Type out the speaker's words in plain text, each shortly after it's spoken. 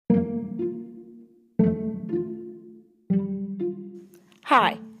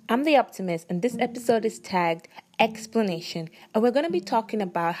Hi, I'm the Optimist, and this episode is tagged Explanation, and we're going to be talking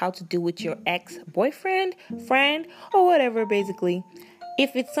about how to deal with your ex-boyfriend, friend, or whatever, basically.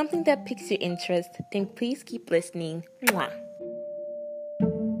 If it's something that piques your interest, then please keep listening. Mwah.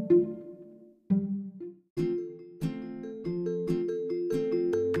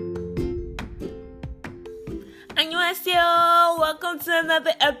 Annyeonghaseyo! Welcome to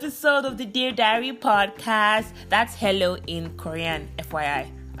another episode of the Dear Diary podcast. That's hello in Korean, FYI.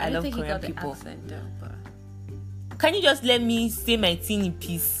 I love Korean people. Accent, though, but... Can you just let me say my thing in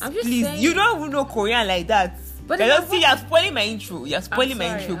peace? I'm just Please, saying. you don't even know Korean like that. But I then don't see you're spoiling my intro. You're spoiling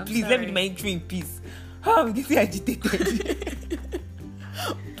my intro. I'm Please let me do my intro in peace. Oh, I'm getting agitated.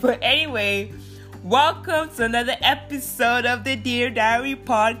 But anyway, welcome to another episode of the Dear Diary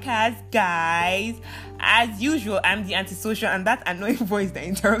podcast, guys. As usual, I'm the antisocial, and that annoying voice that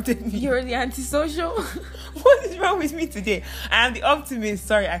interrupted me. You're the antisocial? What is wrong with me today? I am the optimist.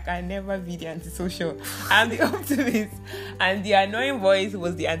 Sorry, I can never be the antisocial. I'm the optimist, and the annoying voice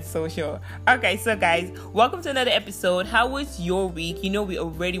was the antisocial. Okay, so guys, welcome to another episode. How was your week? You know, we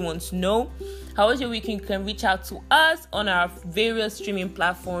already want to know. How was your week? You can reach out to us on our various streaming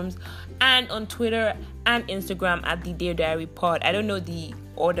platforms and on Twitter and Instagram at the Dear Diary Pod. I don't know the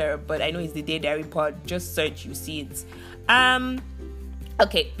order, but I know it's the Dear Diary Pod. Just search, you see it.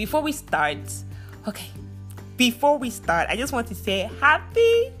 Okay, before we start, I just want to say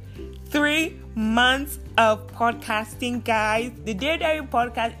happy 3 months of podcasting, guys. The Dear Diary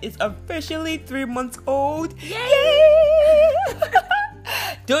podcast is officially 3 months old. Yay!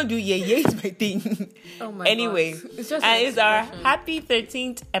 Don't do yay, it's my thing. Oh my anyway, God. It's just and it's our happy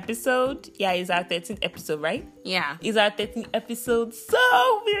 13th episode. Yeah, it's our 13th episode, right? Yeah. It's our 13th episode.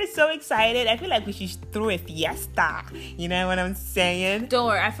 So we're so excited. I feel like we should throw a fiesta. You know what I'm saying? Don't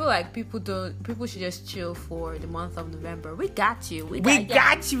worry, I feel like people should just chill for the month of November. We got you. We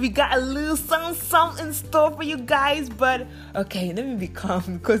got you. We got a little something in store for you guys. But okay, let me be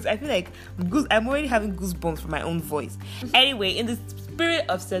calm because I feel like I'm already having goosebumps from my own voice. Anyway, in the spirit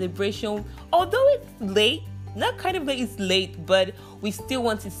of celebration, although it's late, not kind of like it's late, but we still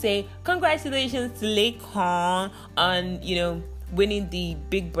want to say congratulations to Laycon on, winning the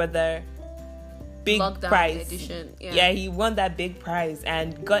Big Brother Lockdown prize edition. Yeah, he won that big prize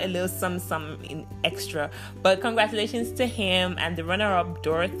and got a little some in extra. But congratulations to him and the runner-up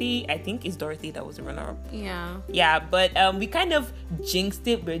Dorothy. I think it's Dorothy that was the runner-up. Yeah, but we kind of jinxed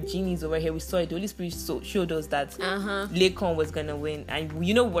it. We're genies over here. We saw it. The Holy Spirit showed us that Laycon was gonna win, and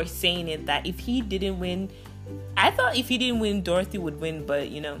we're saying it that if he didn't win, I thought if he didn't win, Dorothy would win. But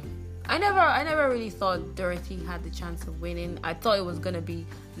I never really thought Dorothy had the chance of winning. I thought it was gonna be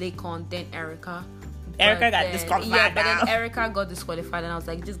Laycon, then Erica. Got disqualified. Yeah, but then Erica got disqualified, and I was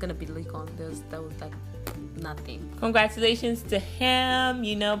like, this is gonna be Laycon. That was like nothing. Congratulations to him.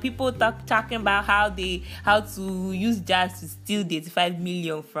 People talking about how to use jazz to steal the 85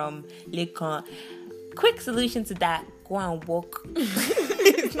 million from Laycon. Quick solution to that: go and walk.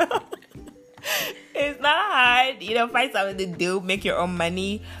 It's not hard. Find something to do, make your own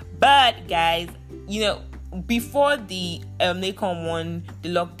money. But guys, before the Laycon won the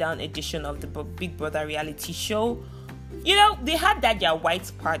lockdown edition of the Big Brother reality show, they had their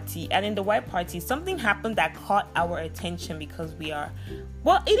white party, and in the white party something happened that caught our attention because it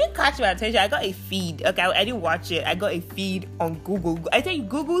didn't catch my attention. I got a feed. Okay, I didn't watch it. I got a feed on Google. I tell you,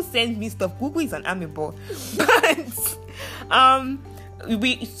 Google sends me stuff. Google is an amiable. But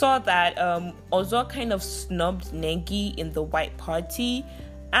we saw that Ozo kind of snubbed Nengi in the white party.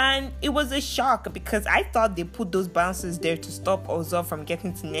 And it was a shock because I thought they put those bouncers there to stop Ozo from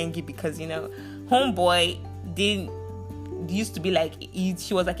getting to Nengi because, homeboy used to be like,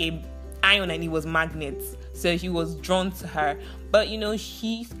 she was like a iron and he was magnets. So he was drawn to her. But,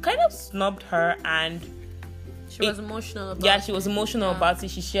 she kind of snubbed her and... She was emotional about it. Yeah, she was emotional about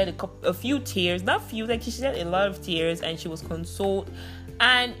it. She shed a few tears. Not few, she shed a lot of tears and she was consoled.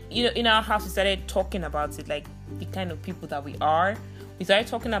 And, in our house, we started talking about it, like the kind of people that we are. We started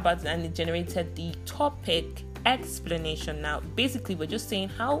talking about it and it generated the topic explanation. Now, basically, we're just saying,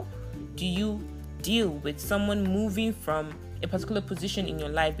 how do you deal with someone moving from a particular position in your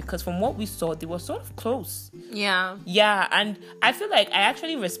life? Because from what we saw, they were sort of close. Yeah, and I feel like I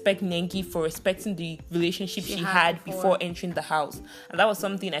actually respect Nengi for respecting the relationship she had before entering the house. And that was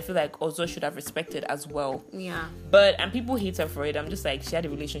something I feel like Ozo should have respected as well. Yeah. And people hate her for it. I'm just like, she had a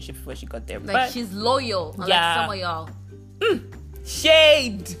relationship before she got there. But she's loyal, unlike some of y'all.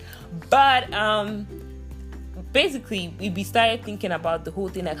 Shade. But basically we started thinking about the whole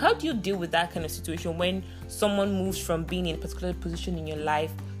thing, like how do you deal with that kind of situation when someone moves from being in a particular position in your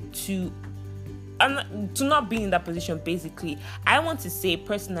life to to not be in that position. Basically, I want to say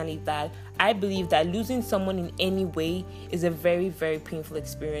personally that I believe that losing someone in any way is a very, very painful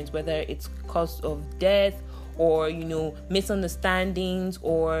experience, whether it's cause of death or, you know, misunderstandings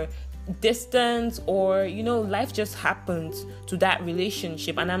or distance, or, you know, life just happens to that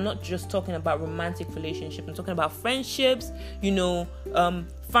relationship. And I'm not just talking about romantic relationships, I'm talking about friendships, you know,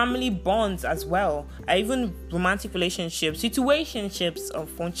 family bonds as well, even romantic relationships, situationships.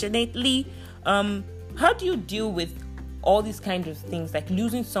 Unfortunately, how do you deal with all these kinds of things, like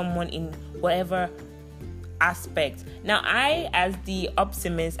losing someone in whatever aspect? Now, I, as the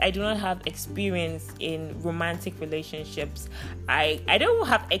optimist, I do not have experience in romantic relationships. I don't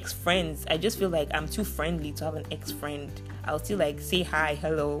have ex-friends. I just feel like I'm too friendly to have an ex-friend. I'll still like say hi,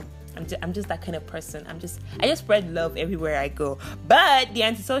 hello. I'm just that kind of person. I just spread love everywhere I go. But the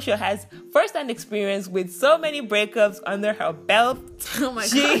antisocial has first-hand experience with so many breakups under her belt. Oh my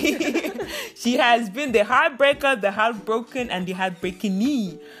God. She has been the heartbreaker, the heartbroken, and the heartbreaking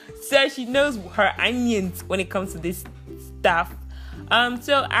knee. So she knows her onions when it comes to this stuff.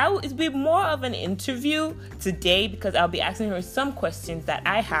 So it'll be more of an interview today, because I'll be asking her some questions that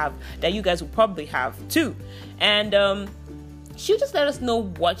I have that you guys will probably have too. And she'll just let us know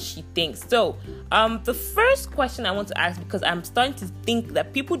what she thinks. So the first question I want to ask, because I'm starting to think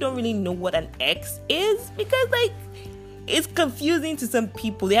that people don't really know what an ex is, because like it's confusing to some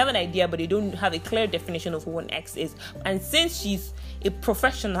people. They have an idea, but they don't have a clear definition of who an ex is. And since she's a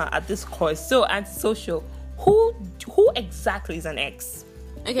professional at this course, so antisocial, who exactly is an ex?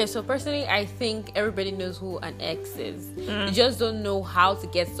 Okay, so personally, I think everybody knows who an ex is. You just don't know how to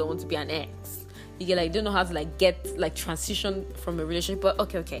get someone to be an ex. You don't know how to get transition from a relationship. But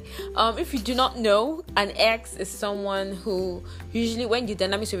okay. If you do not know, an ex is someone who usually, when the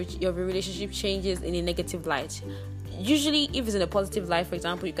dynamics of your relationship changes in a negative light. Usually, if it's in a positive light, for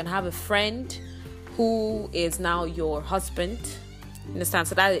example, you can have a friend who is now your husband. You understand?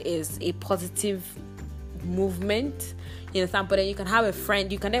 So that is a positive movement. You understand? But then you can have a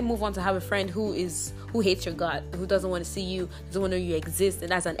friend. You can then move on to have a friend who hates your God, who doesn't want to see you, doesn't want to know you exist,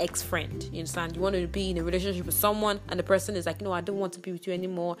 and that's an ex-friend. You understand? You want to be in a relationship with someone, and the person is like, no, I don't want to be with you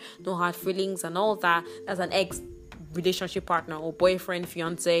anymore. No hard feelings and all that. That's an ex-relationship partner, or boyfriend,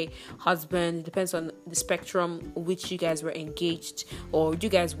 fiance, husband. It depends on the spectrum which you guys were engaged or you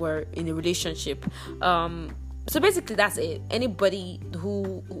guys were in a relationship. So basically, that's it. Anybody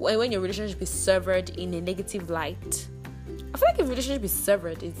who, when your relationship is severed in a negative light, I feel like if relationship is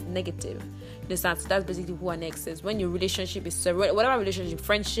severed, it's negative. You understand? So that's basically who an ex is. When your relationship is severed, whatever relationship,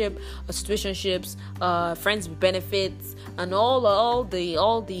 friendship, or situationships, friends with benefits, and all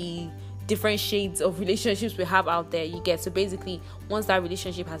the different shades of relationships we have out there, you get. So basically, once that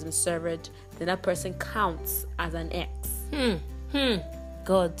relationship has been severed, then that person counts as an ex.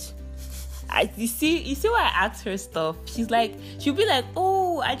 God. You see why I asked her stuff? She'll be like,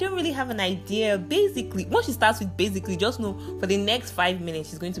 oh, I don't really have an idea. Basically, once she starts with basically, just know for the next 5 minutes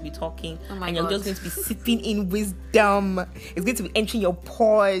she's going to be talking, and you're just going to be sipping in wisdom. It's going to be entering your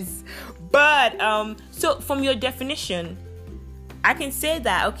pores. But so from your definition, I can say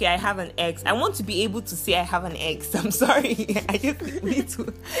that, okay, I have an ex. I want to be able to say I have an ex. I'm sorry. I just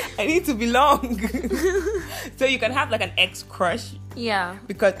need to belong. So you can have like an ex crush. Yeah.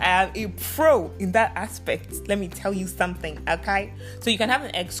 Because I am a pro in that aspect. Let me tell you something, okay? So you can have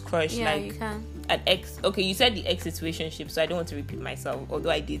an ex crush. Yeah, you can. An ex. Okay, you said the ex situationship, so I don't want to repeat myself,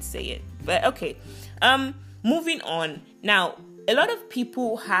 although I did say it. But okay. Moving on. Now, a lot of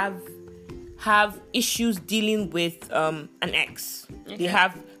people have issues dealing with an ex. Okay. They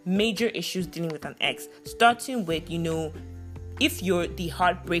have major issues dealing with an ex, starting with, if you're the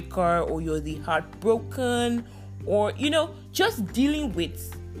heartbreaker or you're the heartbroken, or just dealing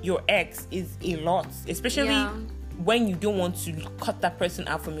with your ex is a lot, especially when you don't want to cut that person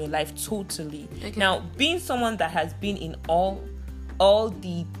out from your life totally. Okay. Now, being someone that has been in all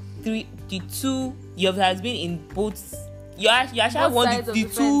the two, you has been in both. You actually want the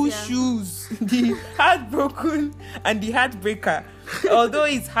two shoes, the heartbroken and the heartbreaker. Although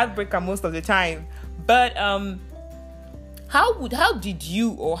it's heartbreaker most of the time. But how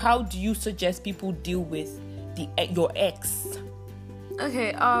do you suggest people deal with your ex?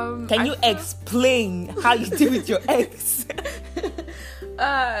 Okay. Can you explain how you deal with your ex?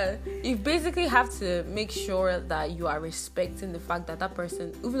 You basically have to make sure that you are respecting the fact that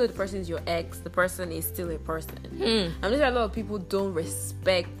person, even though the person is your ex, the person is still a person. I'm just a lot of people don't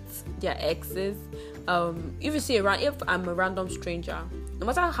respect their exes. If I'm a random stranger, no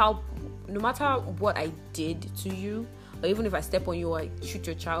matter what I did to you, or even if I step on you or I shoot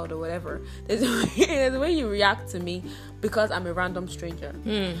your child or whatever, there's a way you react to me because I'm a random stranger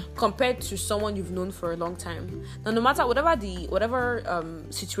compared to someone you've known for a long time. Now, no matter whatever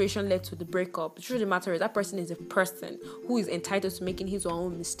situation led to the breakup, the truth of the matter is that person is a person who is entitled to making his or her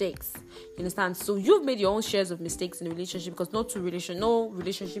own mistakes. You understand? So you've made your own shares of mistakes in a relationship, because no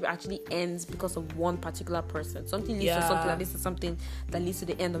relationship actually ends because of one particular person. Something leads to something, that leads to something that leads to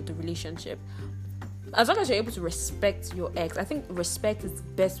the end of the relationship. As long as you're able to respect your ex, I think respect is the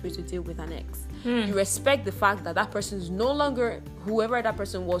best way to deal with an ex. You respect the fact that that person is no longer whoever that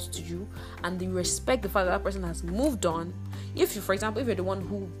person was to you, and you respect the fact that that person has moved on. If you, for example, if you're the one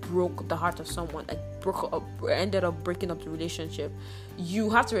who broke the heart of someone, like ended up breaking up the relationship, you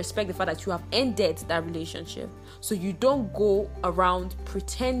have to respect the fact that you have ended that relationship. So you don't go around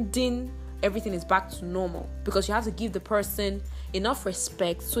pretending everything is back to normal, because you have to give the person enough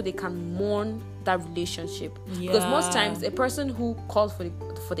respect so they can mourn that relationship. Because most times a person who calls for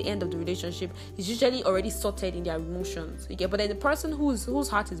the end of the relationship is usually already sorted in their emotions. But then the person whose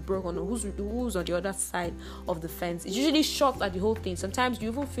heart is broken, or who's on the other side of the fence, is usually shocked at the whole thing. Sometimes you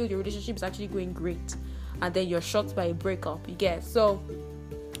even feel your relationship is actually going great, and then you're shocked by a breakup. So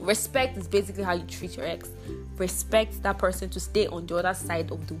respect is basically how you treat your ex. Respect that person to stay on the other side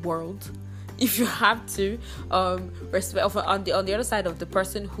of the world. If you have to, respect on the other side of the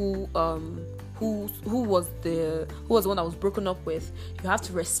person who was the one that was broken up with. You have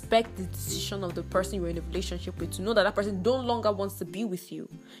to respect the decision of the person you're in a relationship with, to know that person no longer wants to be with you.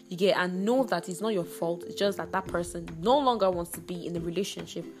 And know that it's not your fault. It's just that person no longer wants to be in a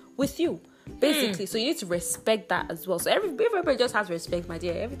relationship with you, basically. So you need to respect that as well. So everybody just has respect, my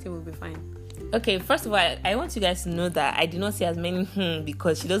dear. Everything will be fine. Okay, first of all, I want you guys to know that I did not say as many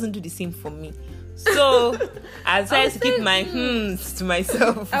because she doesn't do the same for me. So I decided to keep my to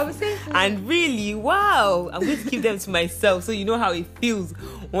myself. I was saying, and really, wow, I'm going to keep them to myself, so you know how it feels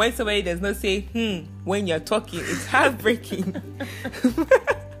when somebody does not say when you're talking. It's heartbreaking.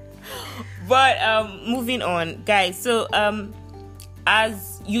 But moving on, guys. So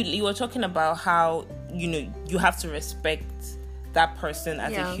as you were talking about how you have to respect that person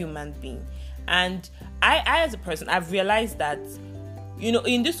as a human being. And I as a person, I've realized that,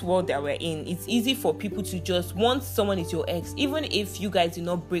 in this world that we're in, it's easy for people to just, once someone is your ex, even if you guys did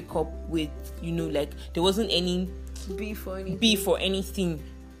not break up with, like there wasn't any beef or anything,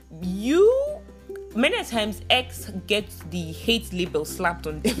 many times ex gets the hate label slapped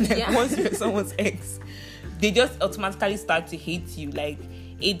on them. Once you're someone's ex, they just automatically start to hate you. Like,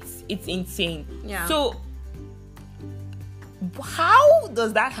 it's insane. So how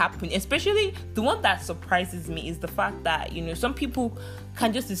does that happen? Especially the one that surprises me is the fact that some people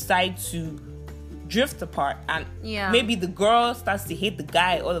can just decide to drift apart, and maybe the girl starts to hate the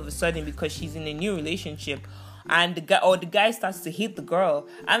guy all of a sudden because she's in a new relationship, and the guy starts to hate the girl.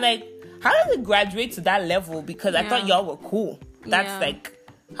 And like, how does it graduate to that level? Because I thought y'all were cool. That's like,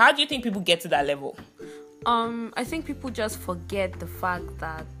 how do you think people get to that level? I think people just forget the fact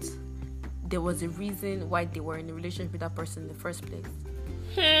that there was a reason why they were in a relationship with that person in the first place.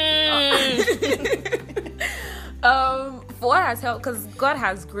 For what has helped, because God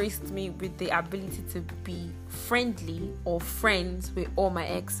has graced me with the ability to be friendly or friends with all my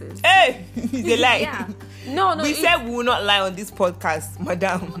exes. Hey, they lie. No. We said we will not lie on this podcast,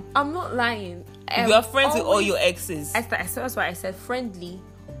 madam. I'm not lying. You are friends with all your exes. That's why I said friendly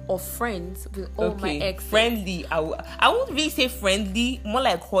or friends with all my exes. Friendly. I won't really say friendly, more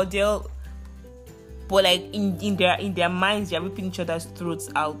like cordial. But like in their minds, they're ripping each other's throats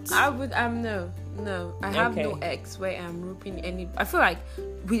out. I would no. I have no ex where I'm ripping any. I feel like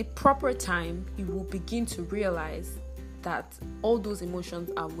with proper time, you will begin to realize that all those emotions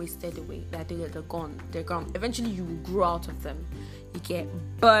are wasted away. That they're gone. They're gone. Eventually, you will grow out of them.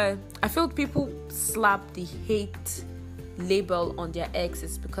 But I feel people slap the hate label on their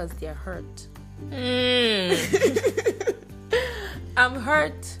exes because they're hurt. I'm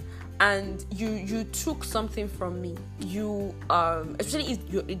hurt. And you took something from me. You especially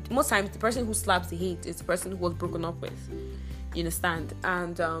if most times the person who slaps the hate is the person who was broken up with. You understand?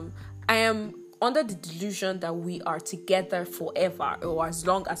 And I am under the delusion that we are together forever, or as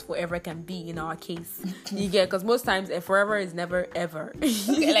long as forever can be in our case. Because most times forever is never ever.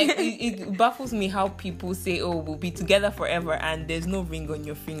 It baffles me how people say, "Oh, we'll be together forever," and there's no ring on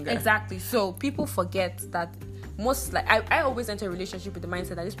your finger. Exactly. So people forget that. I always enter a relationship with the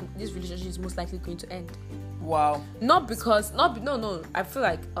mindset that this relationship is most likely going to end. Wow. No. I feel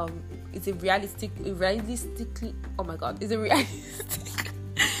like it's a realistically. Oh my God! It's a realistic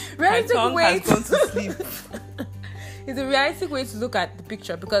way has gone to sleep. It's a realistic way to look at the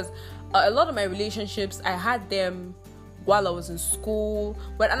picture, because a lot of my relationships, I had them while I was in school.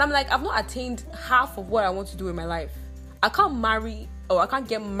 And I'm like, I've not attained half of what I want to do in my life. I can't marry, or I can't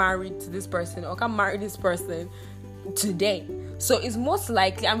get married to this person, or I can't marry this person today. So it's most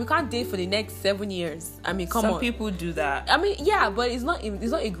likely, and we can't date for the next 7 years. I mean, come on. Some people do that. I mean, yeah, but it's not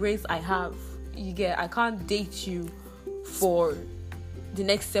a grace I have. You get, I can't date you for the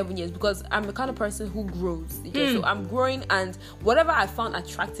next 7 years because I'm the kind of person who grows. You get? So I'm growing, and whatever I found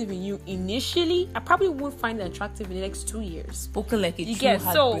attractive in you initially, I probably won't find it attractive in the next 2 years. Spoken like a true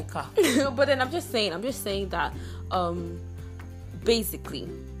heartbreaker. So, but then I'm just saying that basically,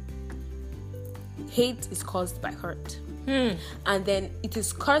 hate is caused by hurt. And then it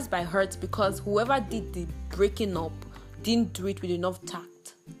is caused by hurt because whoever did the breaking up didn't do it with enough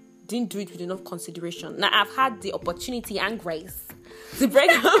tact, didn't do it with enough consideration. Now I've had the opportunity and grace to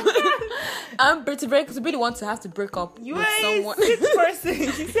break up. to be the one to have to break up with someone. You are a sick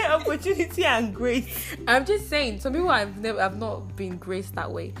person. She said opportunity and grace. I'm just saying, some people I've not been graced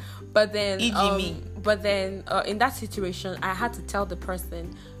that way. But then, me. But then, in that situation, I had to tell the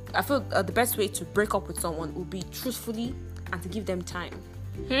person. I feel the best way to break up with someone would be truthfully and to give them time.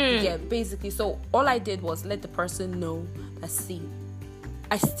 Yeah, basically. So all I did was let the person know that, see,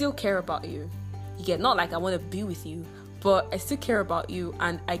 I still care about you. You get, not like I want to be with you, but I still care about you,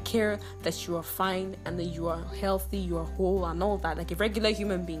 and I care that you are fine and that you are healthy, you are whole, and all that, like a regular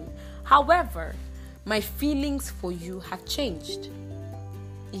human being. However, my feelings for you have changed.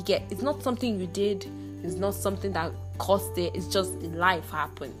 You get, it's not something you did, it's not something that caused it, it's just life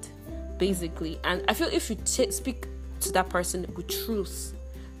happened, basically. And I feel if you speak to that person with truth,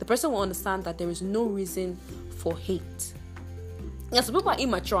 the person will understand that there is no reason for hate. Yeah, some people are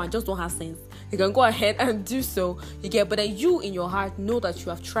immature and just don't have sense. You can go ahead and do so, you get, but then you in your heart know that you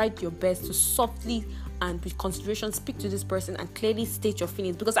have tried your best to softly and with consideration speak to this person and clearly state your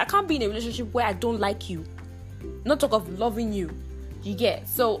feelings, because I can't be in a relationship where I don't like you, not talk of loving you. You get,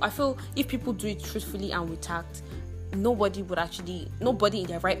 so I feel if people do it truthfully and with tact, nobody in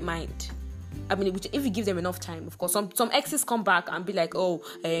their right mind, I mean, if you give them enough time, of course. Some exes come back and be like, oh,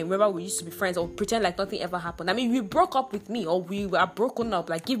 remember we used to be friends, or pretend like nothing ever happened. I mean, we broke up with me, or we are broken up.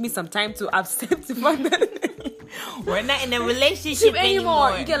 Like, give me some time to accept the fact that we're not in a relationship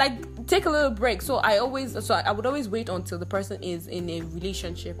anymore. You get, like, take a little break. So I would always wait until the person is in a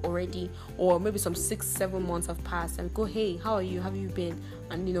relationship already, or maybe some 6-7 months have passed, and go, hey, how are you? How have you been?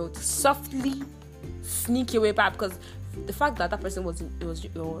 And to softly sneak your way back, because the fact that person was in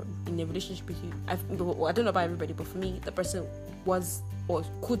a relationship with you, I don't know about everybody, but for me, the person was or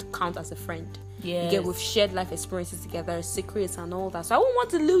could count as a friend. Yeah, we've shared life experiences together, secrets and all that. So I wouldn't want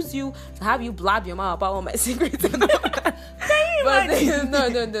to lose you, to have you blab your mouth about all my secrets and all that. But then, no,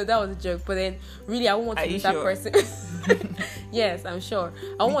 that was a joke. But then, really, I won't want to lose that person. Yes, I'm sure.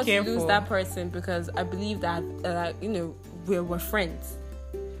 I won't want to lose that person, because I believe that we're friends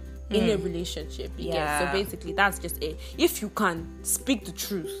in a relationship. So basically, that's just it. If you can speak the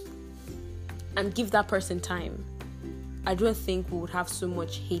truth and give that person time, I don't think we would have so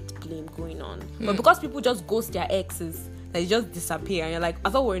much hate blame going on. But because people just ghost their exes, they just disappear, and you're like, I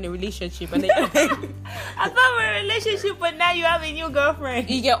thought we were in a relationship, and I thought we were in a relationship, but now you have a new girlfriend.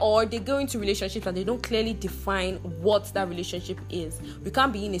 Or they go into relationships and they don't clearly define what that relationship is. We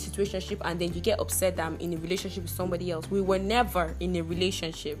can't be in a situationship and then you get upset that I'm in a relationship with somebody else. We were never in a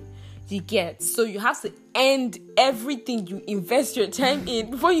relationship. You get, so you have to end everything you invest your time in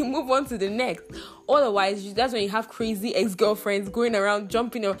before you move on to the next. Otherwise, that's when you have crazy ex-girlfriends going around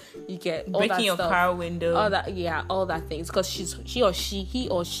jumping up. You get all breaking that your stuff. Car window, all that things, because he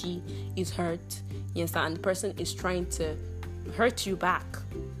or she is hurt. Yes, and the person is trying to hurt you back.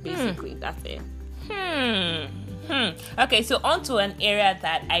 Basically, that's it. Okay, so on to an area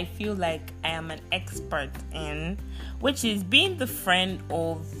that I feel like I am an expert in, which is being the friend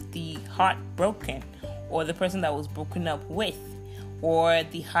of the heartbroken, or the person that was broken up with, or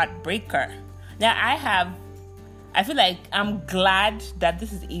the heartbreaker. Now, I feel like I'm glad that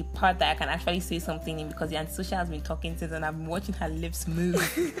this is a part that I can actually say something in, because the antisocial has been talking since, and I've been watching her lips move.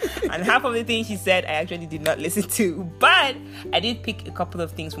 And half of the things she said, I actually did not listen to. But I did pick a couple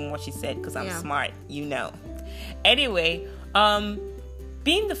of things from what she said, because I'm smart, Anyway,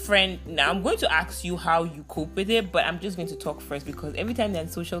 being the friend, now I'm going to ask you how you cope with it, but I'm just going to talk first, because every time the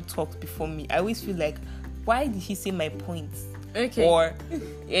antisocial talks before me, I always feel like, why did she say my points? Okay. Or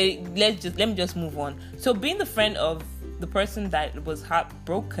let me just move on. So being the friend of the person that was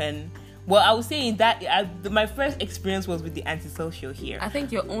heartbroken, well, I was saying that my first experience was with the antisocial here. I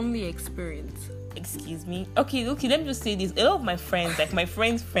think your only experience. Excuse me. Okay, let me just say this. A lot of my friends, like my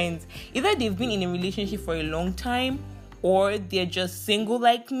friends' either they've been in a relationship for a long time, or they're just single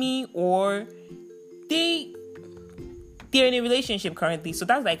like me, or they they're in a relationship currently. So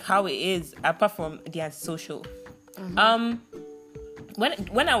that's like how it is, apart from the antisocial.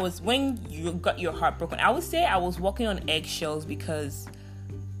 When you got your heart broken, I would say I was walking on eggshells because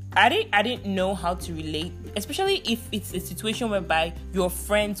I didn't know how to relate, especially if it's a situation whereby you're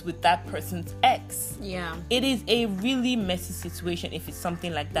friends with that person's ex. Yeah. It is a really messy situation if it's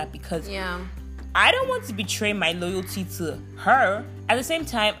something like that, because Yeah. I don't want to betray my loyalty to her. At the same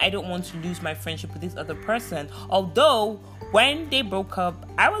time, I don't want to lose my friendship with this other person. Although, when they broke up,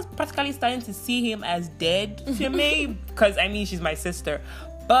 I was practically starting to see him as dead to me, because, I mean, she's my sister.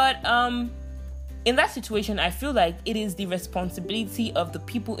 But, in that situation, I feel like it is the responsibility of the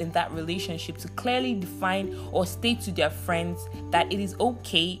people in that relationship to clearly define or state to their friends that it is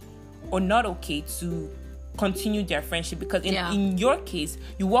okay or not okay to continue their friendship. Because in your case,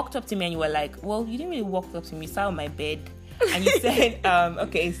 you walked up to me and you were like, well, you didn't really walk up to me, you sat on my bed and you said,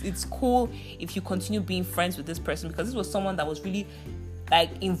 okay, it's cool if you continue being friends with this person, because this was someone that was really like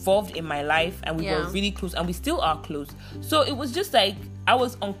involved in my life, and we were really close, and we still are close. So it was just like I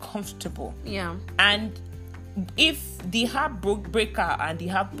was uncomfortable. Yeah. And if the heartbreaker and the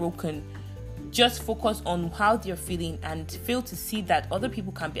heartbroken just focus on how they're feeling and fail to see that other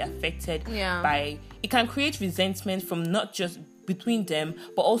people can be affected by it, can create resentment from not just between them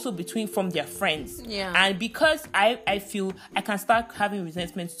but also from their friends. And because I feel I can start having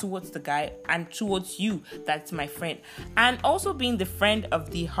resentment towards the guy and towards you, that's my friend, and also being the friend of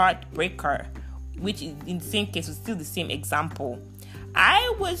the heartbreaker, which in the same case was still the same example.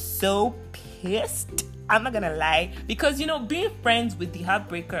 I was so pissed, I'm not gonna lie, because being friends with the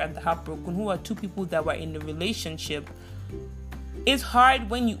heartbreaker and the heartbroken, who are two people that were in a relationship, it's hard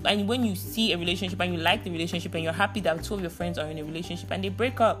when you see a relationship and you like the relationship and you're happy that two of your friends are in a relationship and they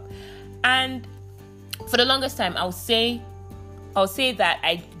break up. And for the longest time, I'll say that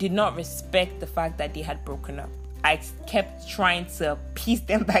I did not respect the fact that they had broken up. I kept trying to piece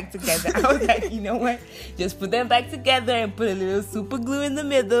them back together. I was like, you know what? Just put them back together and put a little super glue in the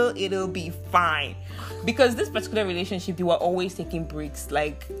middle. It'll be fine. Because this particular relationship, they were always taking breaks.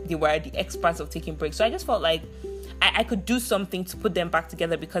 Like, they were the experts of taking breaks. So I just felt like I could do something to put them back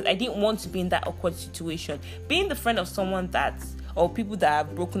together, because I didn't want to be in that awkward situation. Being the friend of someone or people that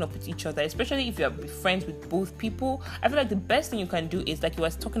have broken up with each other, especially if you're friends with both people, I feel like the best thing you can do is, like you were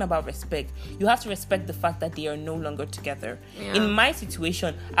talking about, respect. You have to respect the fact that they are no longer together. In my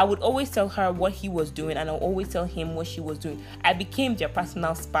situation, I would always tell her what he was doing, and I'll always tell him what she was doing. I became their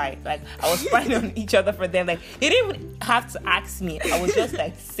personal spy. Like, I was spying on each other for them. Like, they didn't even have to ask me. I was just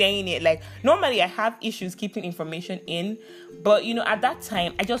like saying it. Like, normally I have issues keeping information in, but at that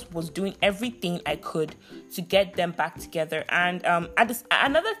time I just was doing everything I could to get them back together. And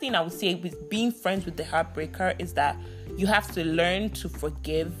another thing I would say with being friends with the heartbreaker is that you have to learn to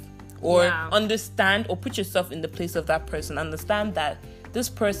forgive, or understand, or put yourself in the place of that person. Understand that this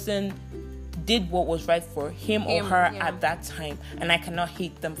person did what was right for him or her at that time, and I cannot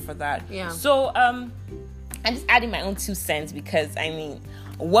hate them for that. So I'm just adding my own 2 cents, because I mean,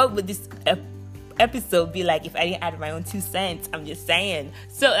 what would this episode be like if I didn't add my own 2 cents? I'm just saying.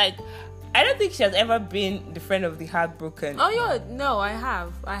 So, like, I don't think she has ever been the friend of the heartbroken. Oh, yeah, no, I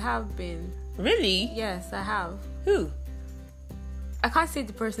have been. Really? Yes, I have. Who? I can't say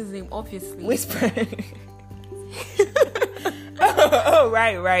the person's name, obviously. Whisper. oh,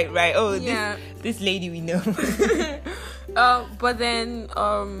 right. Oh, yeah. This lady we know. But then,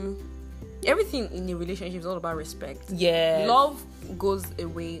 everything in a relationship is all about respect. Yeah. Love goes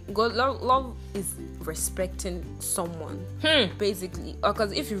away. Love is respecting someone, basically.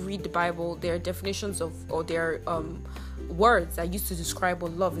 Because if you read the Bible, there are definitions or there are words that used to describe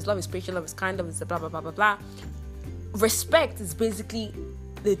what love is. Love is patient, love is kind, love is blah blah blah blah blah. Respect is basically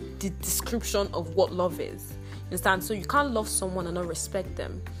the description of what love is. You understand? So you can't love someone and not respect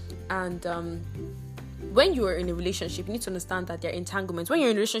them. And when you are in a relationship, you need to understand that there are entanglements. When you're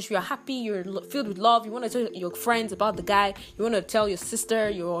in a relationship, you're happy, you're filled with love, you want to tell your friends about the guy, you want to tell your sister,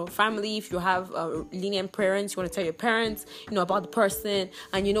 your family, if you have lenient parents, you want to tell your parents, about the person,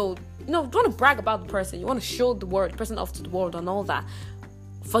 and you want to brag about the person, you want to show the person off to the world and all that,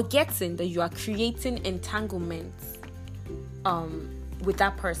 forgetting that you are creating entanglements with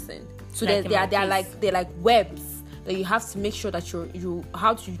that person. So they're like webs that you have to make sure that you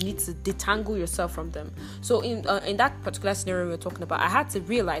need to detangle yourself from them. So in that particular scenario we're talking about, I had to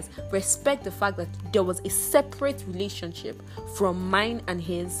respect the fact that there was a separate relationship from mine and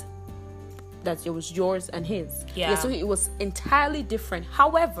his, that it was yours and his. Yeah, so it was entirely different.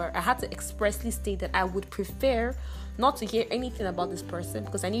 However, I had to expressly state that I would prefer not to hear anything about this person,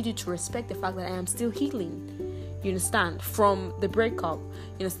 because I need you to respect the fact that I am still healing. You understand? From the breakup.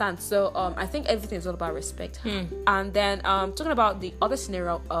 You understand? So I think everything is all about respect. And then talking about the other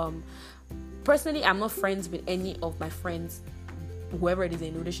scenario, personally, I'm not friends with any of my friends, whoever it is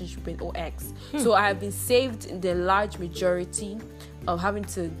in a relationship with or ex. So I have been saved in the large majority of having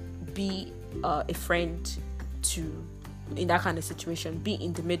to be a friend to, in that kind of situation, be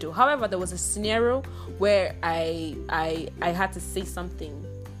in the middle. However, there was a scenario where I had to say something.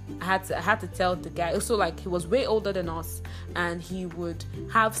 I had to tell the guy. Also, like, he was way older than us, and he would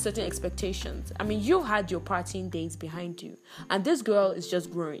have certain expectations. I mean, you had your partying days behind you, and this girl is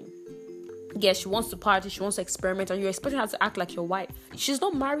just growing. Yes, she wants to party, she wants to experiment, and you're expecting her to act like your wife. She's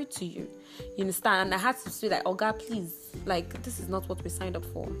not married to you. You understand? And I had to say, like, oh God, please, like, this is not what we signed up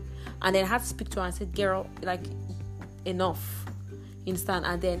for. And then I had to speak to her and say, girl, like, enough. You understand?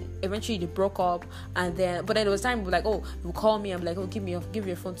 And then eventually they broke up, and then but then there was time like, oh, you call me, I'm like, oh, give your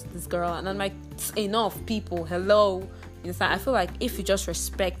phone to this girl, and I'm like, enough, people, hello. You understand? I feel like if you just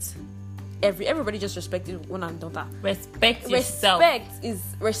respect everybody just respected one another. Respect yourself.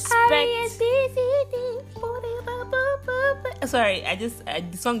 Respect. Sorry,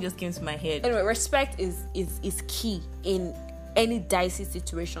 the song just came to my head. Anyway, respect is key in any dicey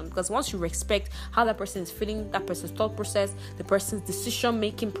situation, because once you respect how that person is feeling, that person's thought process, the person's decision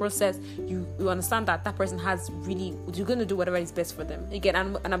making process, you understand that person has really, you're going to do whatever is best for them. Again,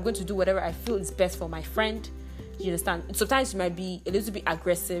 and I'm going to do whatever I feel is best for my friend. You understand? Sometimes you might be a little bit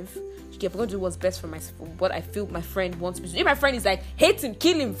aggressive. I'm going to do what's best for what I feel my friend wants me to do. If my friend is like, hate him,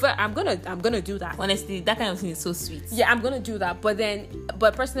 kill him, I'm gonna do that. Honestly, that kind of thing is so sweet. Yeah, I'm gonna do that. But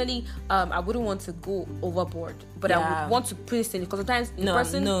personally, I wouldn't want to go overboard. But yeah. I would want to put this in, because sometimes the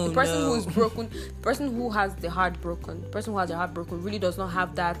person who is broken, the person who has their heart broken, really does not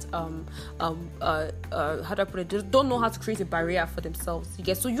have that how do I put it? They don't know how to create a barrier for themselves. You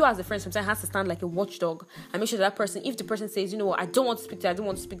get, so you as a friend sometimes has to stand like a watchdog and make sure that person, if the person says, you know what, I don't want to speak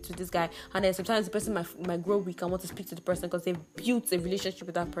to this guy, and then sometimes the person might grow weak and want to speak to the person because they've built a relationship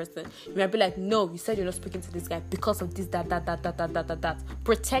with that person. You might be like, no, you said you're not speaking to this guy because of this, that.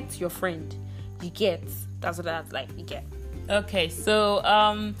 Protect your friend. You get. That's what that's like. You get. Okay, so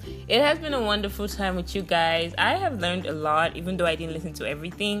it has been a wonderful time with you guys. I have learned a lot, even though I didn't listen to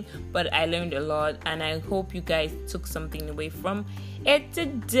everything, but I learned a lot, and I hope you guys took something away from it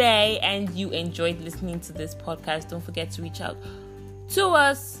today and you enjoyed listening to this podcast. Don't forget to reach out to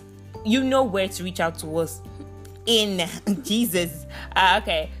us. You know where to reach out to us in Jesus.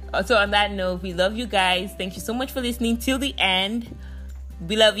 Okay, so on that note, we love you guys. Thank you so much for listening till the end.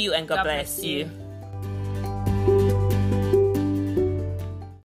 We love you, and God bless you.